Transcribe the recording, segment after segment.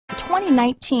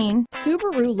2019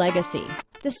 Subaru Legacy.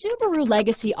 The Subaru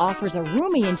Legacy offers a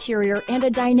roomy interior and a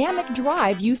dynamic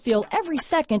drive you feel every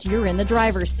second you're in the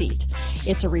driver's seat.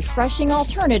 It's a refreshing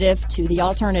alternative to the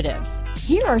alternatives.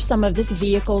 Here are some of this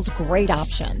vehicle's great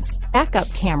options: backup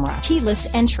camera, keyless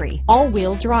entry,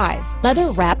 all-wheel drive,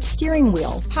 leather-wrapped steering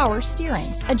wheel, power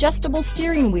steering, adjustable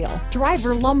steering wheel,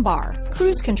 driver lumbar,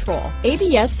 cruise control,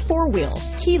 ABS four-wheel,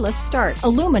 keyless start,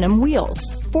 aluminum wheels,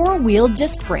 four-wheel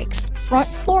disc brakes, front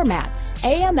floor mats,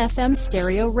 AM/FM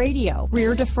stereo radio,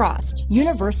 rear defrost,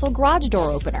 universal garage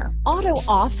door opener,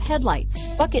 auto-off headlights,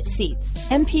 bucket seats,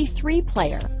 MP3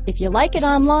 player. If you like it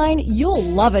online, you'll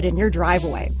love it in your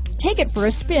driveway. Take it for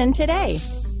a spin today.